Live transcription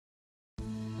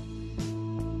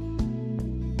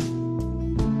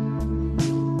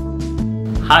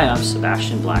Hi, I'm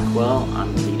Sebastian Blackwell.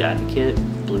 I'm the lead advocate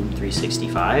of Bloom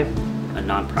 365, a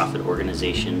nonprofit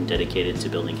organization dedicated to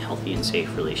building healthy and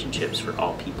safe relationships for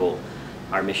all people.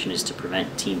 Our mission is to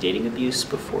prevent teen dating abuse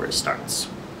before it starts.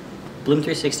 Bloom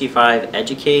 365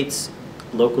 educates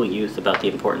local youth about the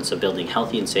importance of building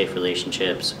healthy and safe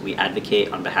relationships. We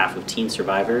advocate on behalf of teen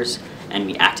survivors, and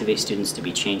we activate students to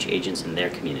be change agents in their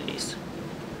communities.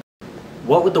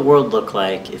 What would the world look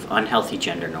like if unhealthy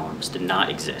gender norms did not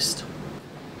exist?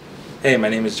 Hey, my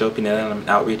name is Joe Pineda and I'm an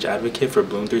outreach advocate for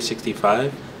Bloom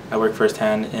 365. I work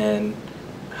firsthand in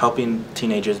helping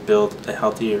teenagers build a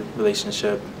healthier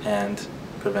relationship and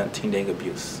prevent teen dating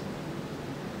abuse.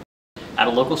 At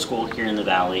a local school here in the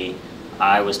Valley,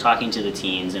 I was talking to the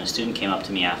teens and a student came up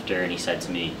to me after and he said,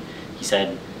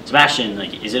 Sebastian,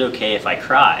 is it okay if I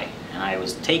cry? And I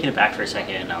was taken aback for a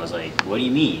second and I was like, what do you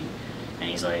mean?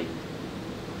 And he's like,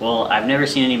 well, I've never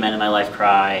seen any men in my life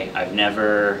cry. I've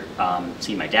never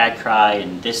seen my dad cry,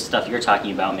 and this stuff you're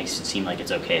talking about makes it seem like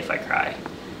it's okay if I cry.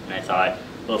 And I thought,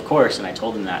 well, of course, and I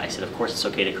told him that. I said, of course it's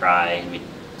okay to cry, and we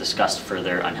discussed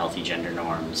further unhealthy gender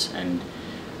norms. And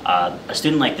a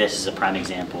student like this is a prime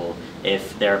example.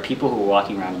 If there are people who are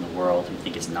walking around in the world who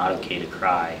think it's not okay to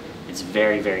cry, it's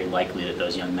very, very likely that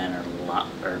those young men are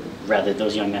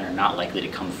not likely to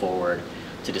come forward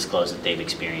to disclose that they've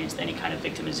experienced any kind of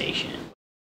victimization.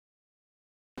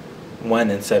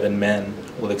 1 in 7 men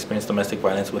will experience domestic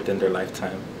violence within their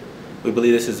lifetime. We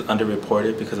believe this is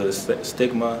underreported because of the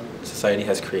stigma society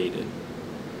has created.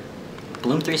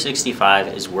 Bloom 365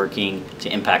 is working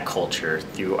to impact culture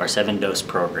through our 7-dose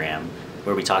program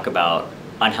where we talk about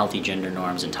unhealthy gender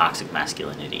norms and toxic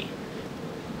masculinity.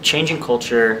 Changing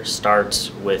culture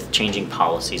starts with changing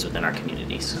policies within our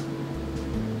communities.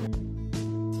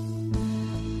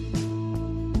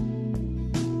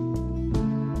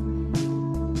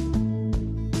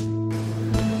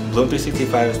 Bloom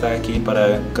 365 está aquí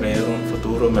para crear un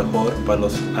futuro mejor para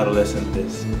los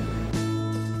adolescentes.